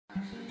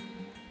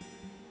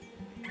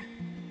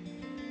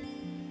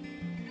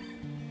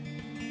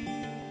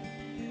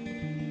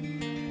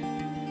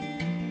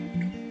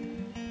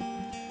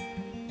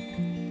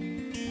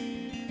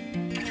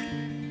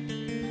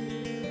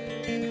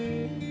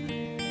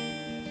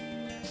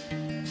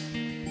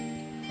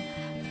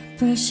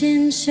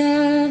Brushing,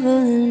 shovel,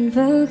 and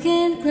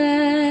broken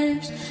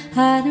glass,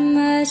 hiding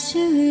my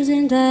shoes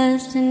and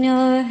dust in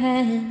your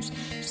hands,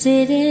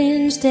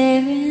 sitting,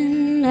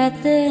 staring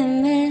at the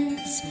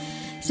mess,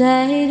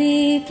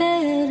 anxiety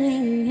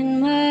building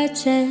in my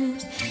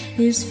chest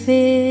is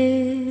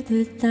filled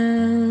with doubt,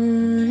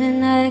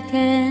 and I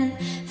can't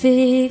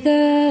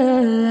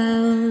figure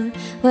out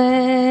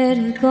where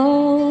to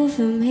go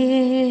from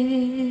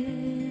here.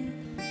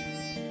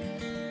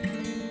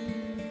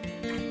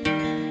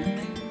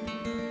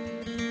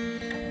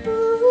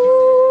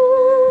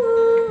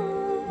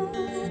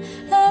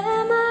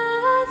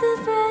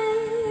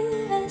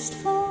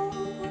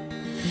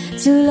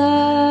 To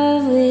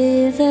love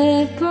with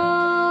a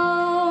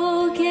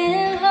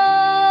broken heart.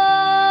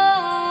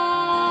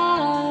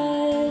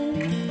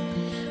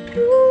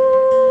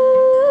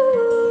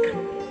 Ooh,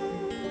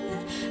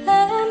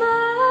 am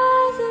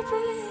I the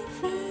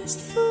bravest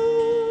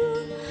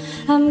fool?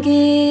 I'm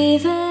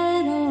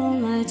giving all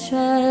my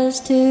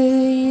trust to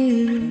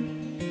you.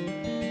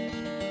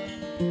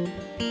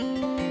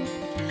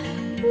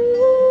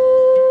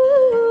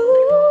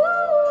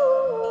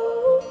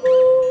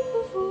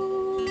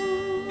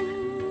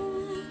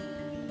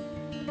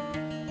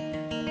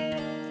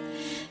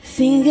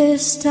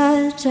 Fingers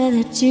touch, I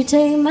let you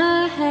take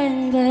my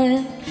hand,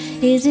 but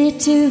is it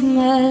too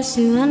much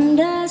to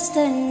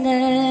understand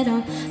that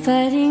I'm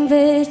fighting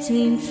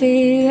between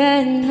fear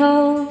and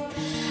hope,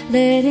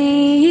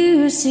 letting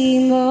you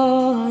see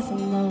more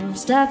than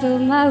most? I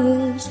put my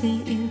rules for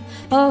you,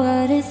 oh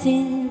what a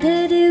thing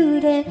to do,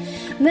 that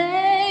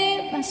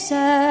make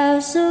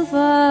myself so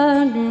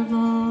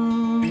vulnerable.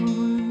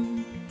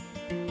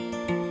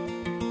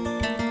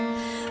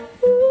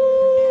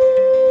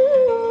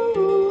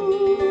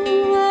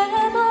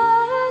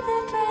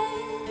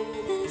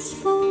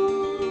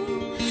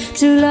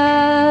 To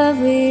love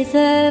with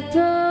a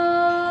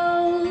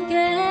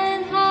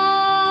broken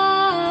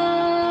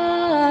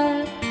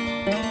heart.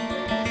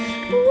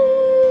 Ooh,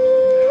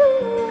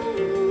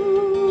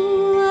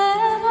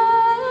 am I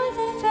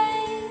the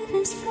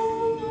bravest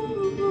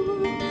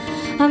fool?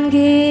 I'm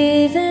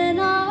giving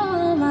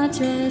all my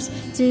trust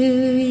to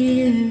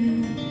you.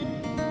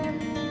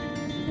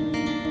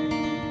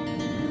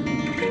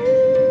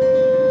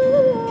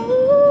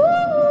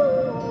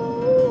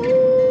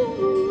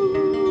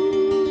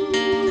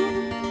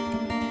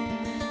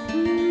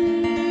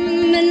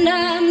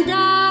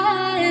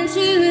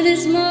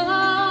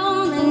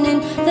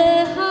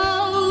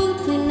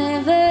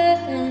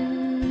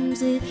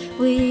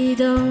 We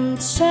don't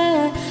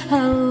share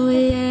how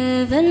we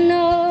ever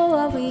know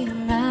what we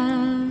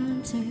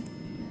amount to.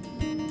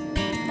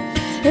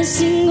 A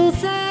single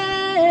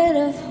thread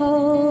of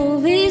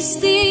hope is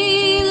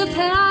still a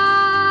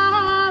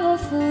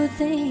powerful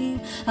thing.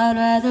 I'd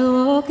rather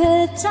walk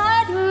a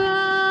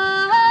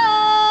tightrope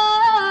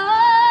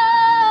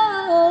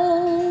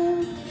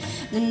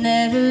than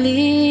never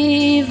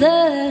leave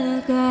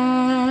the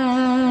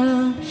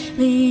ground,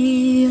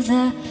 leave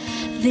the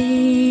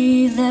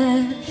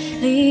ground.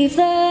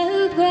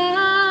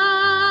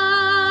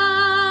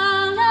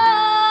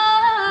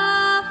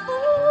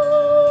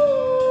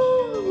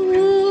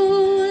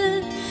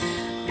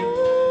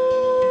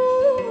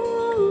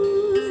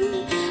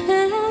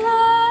 And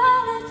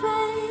I'm the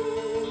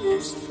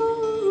bravest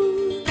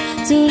fool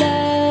to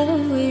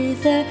love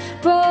with a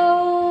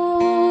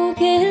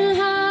broken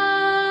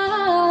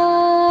heart.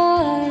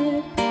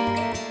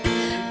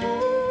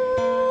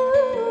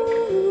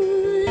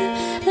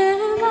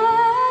 Am I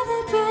the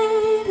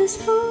bravest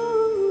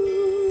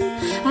fool?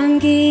 I'm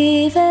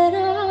giving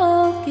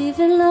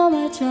all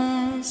my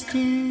trust to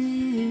you.